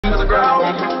To the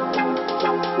ground.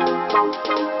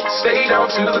 Stay down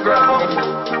to the ground.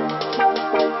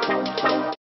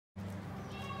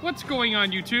 What's going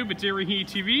on YouTube? It's Aaron Heat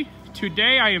TV.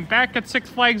 Today I am back at Six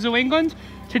Flags New England.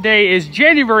 Today is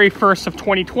January 1st of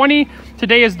 2020.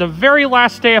 Today is the very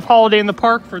last day of Holiday in the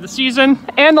Park for the season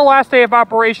and the last day of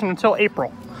operation until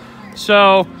April.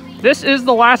 So this is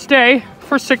the last day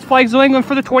for Six Flags New England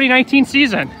for the 2019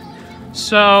 season.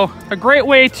 So a great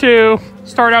way to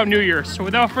start out New Year's. So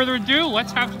without further ado,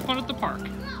 let's have some fun at the park.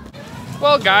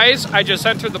 Well guys, I just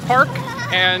entered the park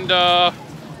and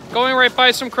going right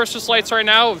by some Christmas lights right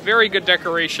now. Very good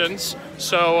decorations.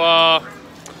 So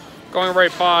going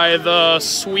right by the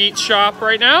sweet shop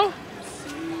right now.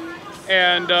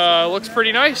 And looks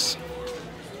pretty nice.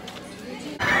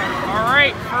 All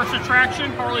right, first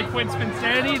attraction, Harley Quinn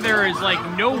Spinsanity. There is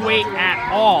like no wait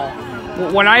at all.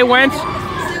 When I went,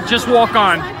 just walk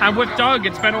on. I'm with Doug.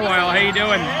 It's been a while. How you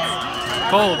doing?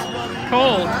 Cold.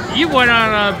 Cold. You went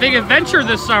on a big adventure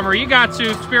this summer. You got to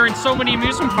experience so many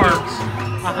amusement parks.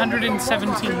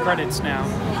 117 credits now.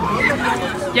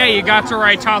 Yeah, you got to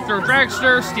ride Top Thrill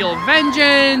Dragster, Steel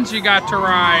Vengeance. You got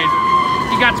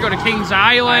to go to Kings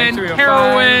Island,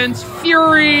 Heroines,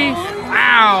 Fury.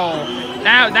 Wow,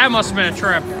 that must have been a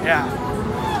trip. Yeah.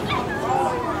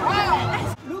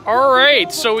 All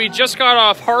right, so we just got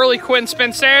off Harley Quinn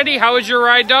Spinsanity. How was your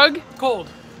ride, Doug? Cold.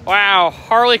 Wow,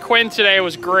 Harley Quinn today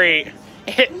was great.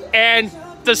 And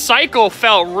the cycle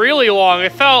felt really long.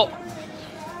 It felt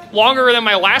longer than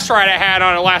my last ride I had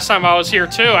on it last time I was here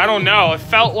too. I don't know. It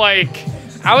felt like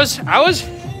I was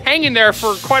hanging there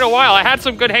for quite a while. I had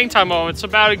some good hang time moments.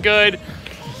 I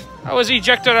was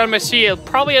ejected out of my seat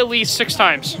probably at least 6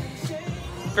 times.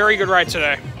 Very good ride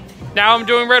today. Now I'm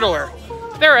doing Riddler.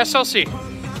 There, SLC.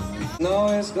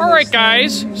 Alright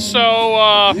guys, so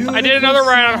I did another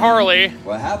ride on Harley.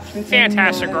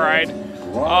 Fantastic ride.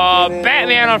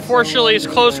 Batman unfortunately is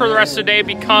closed for the rest of the day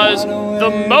because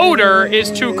the motor is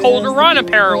too cold to run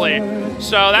apparently.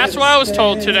 So that's what I was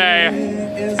told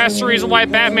today. That's the reason why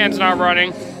Batman's not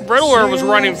running. Riddler was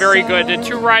running very good. Did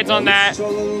 2 rides on that.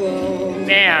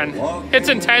 Man, it's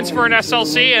intense for an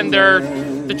SLC and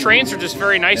the trains are just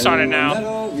very nice on it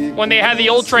now. When they had the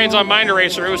old trains on Mind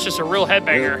Eraser, it was just a real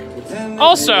headbanger.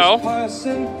 Also,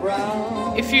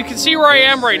 if you can see where I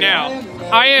am right now,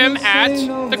 I am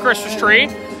at the Christmas tree,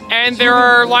 and there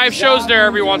are live shows there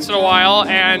every once in a while,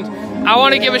 and I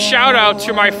want to give a shout out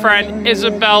to my friend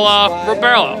Isabella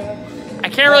Robello. I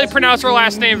can't really pronounce her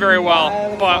last name very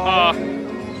well, but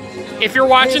if you're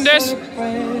watching this,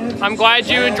 I'm glad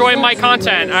you enjoy my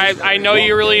content. I know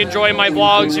you really enjoy my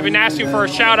vlogs. You've been asking for a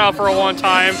shout out for a long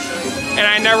time, and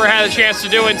I never had a chance to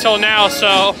do it until now,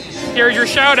 so here's your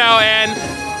shout out, and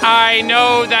I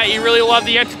know that you really love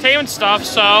the entertainment stuff,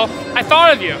 so I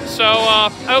thought of you. So I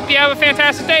hope you have a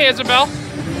fantastic day, Isabel.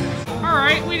 All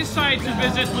right, we decided to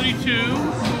visit Looney Tunes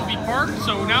Movie Park,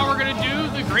 so now we're gonna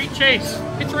do the Great Chase.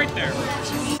 It's right there.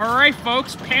 All right,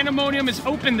 folks, Pandemonium is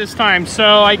open this time,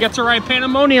 so I get to ride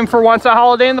Pandemonium for once at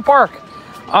Holiday in the Park.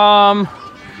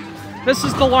 This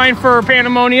is the line for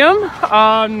Pandemonium.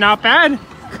 Not bad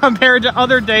compared to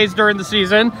other days during the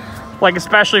season. Like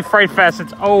especially Fright Fest,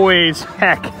 it's always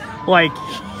heck. Like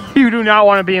you do not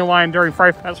want to be in line during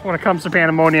Fright Fest when it comes to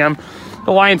Pandemonium.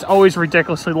 The line's always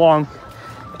ridiculously long.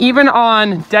 Even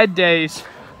on dead days,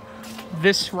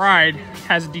 this ride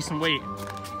has a decent wait.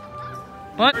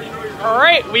 But all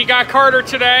right, we got Carter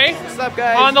today. What's up,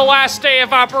 guys? On the last day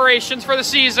of operations for the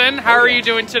season. How are you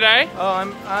doing today?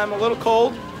 Oh, I'm a little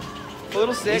cold, a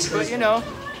little sick, but you know.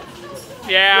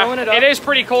 Yeah, it is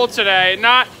pretty cold today.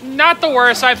 Not the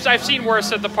worst. I've seen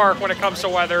worse at the park when it comes to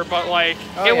weather, but like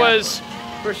was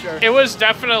for sure. It was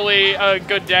definitely a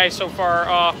good day so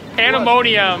far.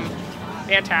 Pandemonium,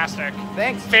 fantastic.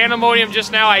 Thanks. Pandemonium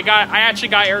just now. I actually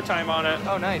got airtime on it.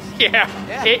 Oh, nice.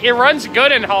 Yeah. It runs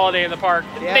good in Holiday in the Park.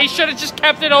 Yeah. They should have just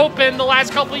kept it open the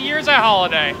last couple of years at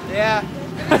Holiday. Yeah.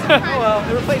 Oh well,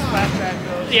 they replaced Flashback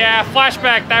though. Yeah,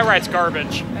 Flashback. That ride's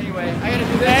garbage. Anyway, I gotta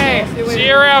do this. Hey, see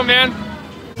you around, man.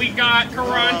 We got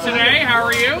Karan today. How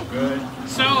are you? Good.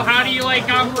 So, how do you like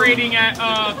operating at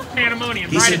Pandemonium?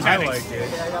 Ride attending. I like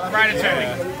it. Ride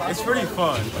attending. Yeah, it's pretty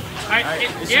fun.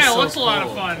 It looks a lot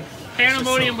of fun.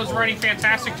 Pandemonium was running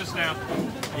fantastic just now.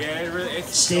 Yeah,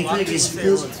 it's a lot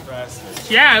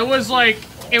fast. Yeah, it was like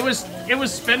it was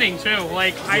spinning too.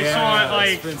 Like I saw it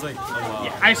like spins like a lot.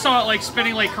 Yeah, I saw it like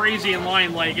spinning like crazy in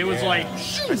line. Like it was like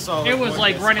it was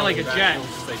like running like a jet.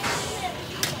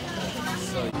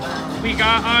 We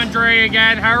got Andre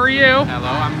again. How are you? Hello,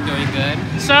 I'm doing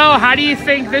good. So, how do you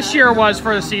think this year was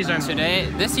for the season?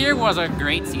 This year was a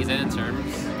great season in terms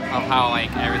of how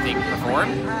like everything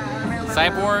performed.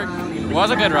 Cyborg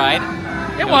Was a good ride.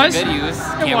 It was. A good use. It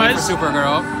Can't wait was. for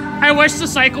Supergirl. I wish the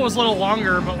cycle was a little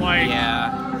longer, but like,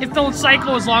 Yeah. if the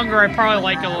cycle was longer, I'd probably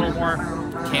like it a little more.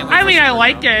 Can't wait I for mean, I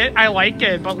Supergirl. like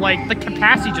it, but like the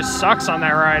capacity just sucks on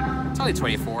that ride. It's only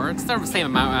 24. It's the same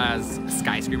amount as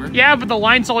Skyscraper. Yeah, but the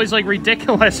line's always like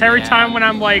ridiculous. Every Yeah. time when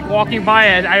I'm like walking by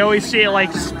it, I always see it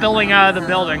like spilling out of the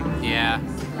building. Yeah.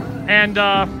 And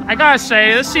I gotta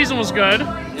say, this season was good.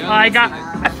 Yeah,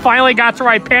 I finally got to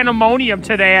ride Pandemonium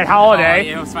today at Holiday. Oh,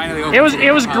 yeah, it was finally over.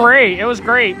 It was Huh. great. It was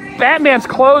great. Batman's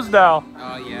closed though.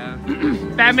 Oh yeah.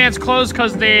 Batman's closed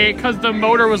because the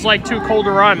motor was like too cold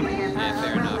to run. Yeah,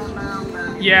 fair enough.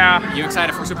 Yeah. You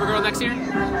excited for Supergirl next year?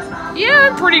 Yeah,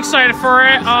 I'm pretty excited for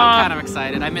it. I'm kind of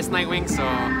excited. I miss Nightwing, so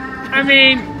I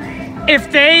mean,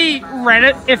 if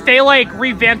they like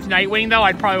revamped Nightwing though,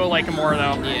 I'd probably like it more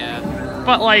though. yeah.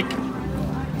 But like,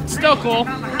 it's still cool.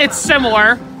 It's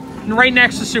similar. Right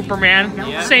next to Superman.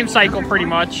 Yeah. Same cycle pretty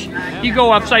much. You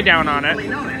go upside down on it.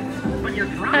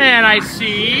 And I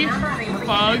see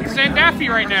Bugs and Daffy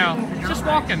right now. Just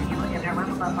walking.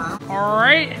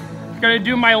 Alright. Gonna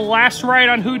do my last ride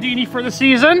on Houdini for the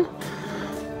season.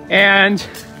 And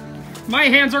my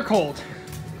hands are cold.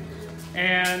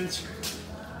 And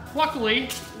luckily,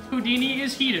 Houdini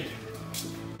is heated.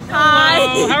 Hi.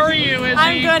 Hello, how are you, Izzy?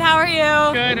 I'm good. How are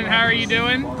you? Good, and how are you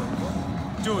doing?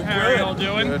 Doing How are you all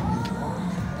doing?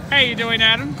 How you doing,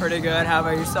 Adam? Pretty good. How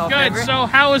about yourself? Good. Avery? So,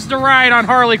 how was the ride on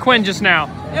Harley Quinn just now?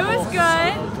 It was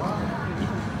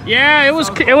good. Yeah,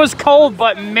 it was cold,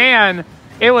 but man,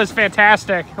 it was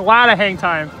fantastic. A lot of hang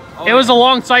time. It was a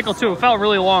long cycle too. It felt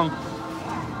really long.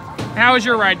 How was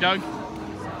your ride, Doug?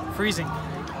 Freezing.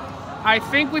 I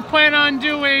think we plan on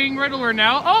doing Riddler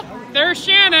now. Oh, there's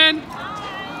Shannon.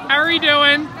 How are you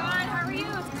doing? Good. How are you?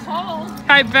 It's cold.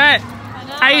 I bet. I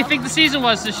know. How do you think the season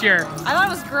was this year? I thought it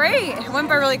was great. It went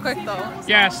by really quick though.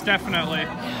 Yes, definitely.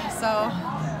 So,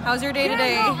 how's your day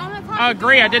today?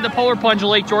 Great. I did the polar plunge at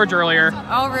Lake George earlier.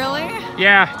 Oh, really?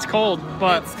 Yeah, it's cold,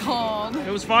 but It's cold. it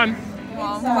was fun.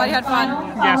 Well, I'm glad you had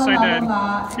fun. Yes,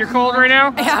 I did. You're cold right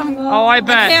now? Yeah, Oh, I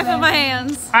bet. can't feel my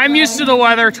hands. I'm used to the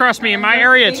weather. Trust me, in my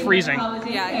area, it's freezing.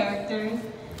 Yeah.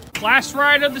 Last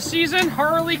ride of the season,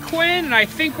 Harley Quinn, and I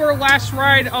think we're last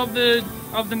ride of the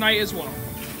night as well.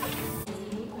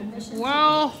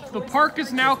 Well, the park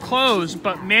is now closed,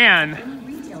 but man,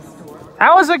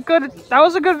 that was a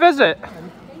good visit.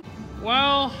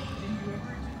 Well,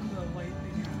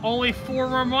 only 4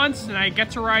 more months, and I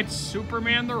get to ride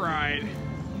Superman the Ride.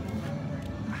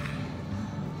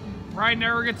 Ride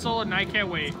never gets old, and I can't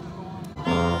wait.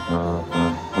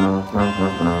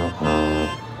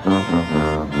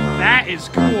 That is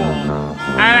cool.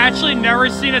 I've actually never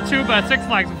seen a tuba at Six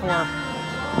Flags before.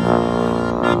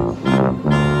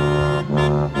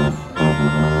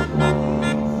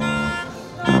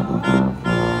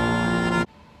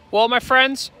 Well, my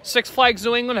friends, Six Flags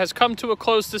New England has come to a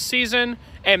close this season,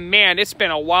 and man, it's been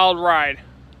a wild ride.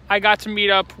 I got to meet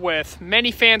up with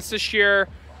many fans this year.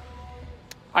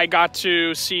 I got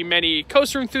to see many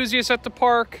coaster enthusiasts at the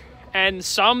park, and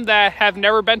some that have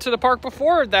never been to the park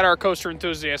before that are coaster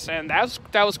enthusiasts, and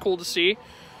that was cool to see.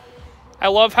 I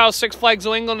love how Six Flags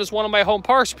New England is one of my home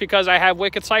parks because I have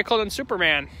Wicked Cycle and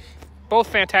Superman. Both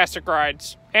fantastic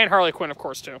rides, and Harley Quinn, of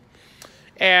course, too.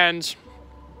 And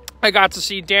I got to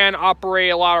see Dan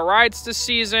operate a lot of rides this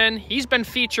season. He's been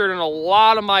featured in a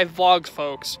lot of my vlogs,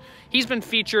 folks. He's been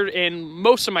featured in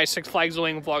most of my Six Flags New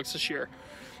England vlogs this year.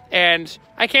 And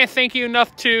I can't thank you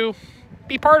enough to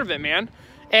be part of it, man.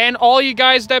 And all you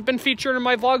guys that have been featured in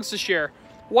my vlogs this year.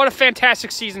 What a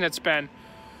fantastic season it's been.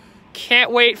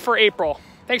 Can't wait for April.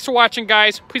 Thanks for watching,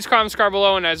 guys. Please comment, subscribe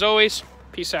below, and as always,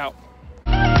 peace out.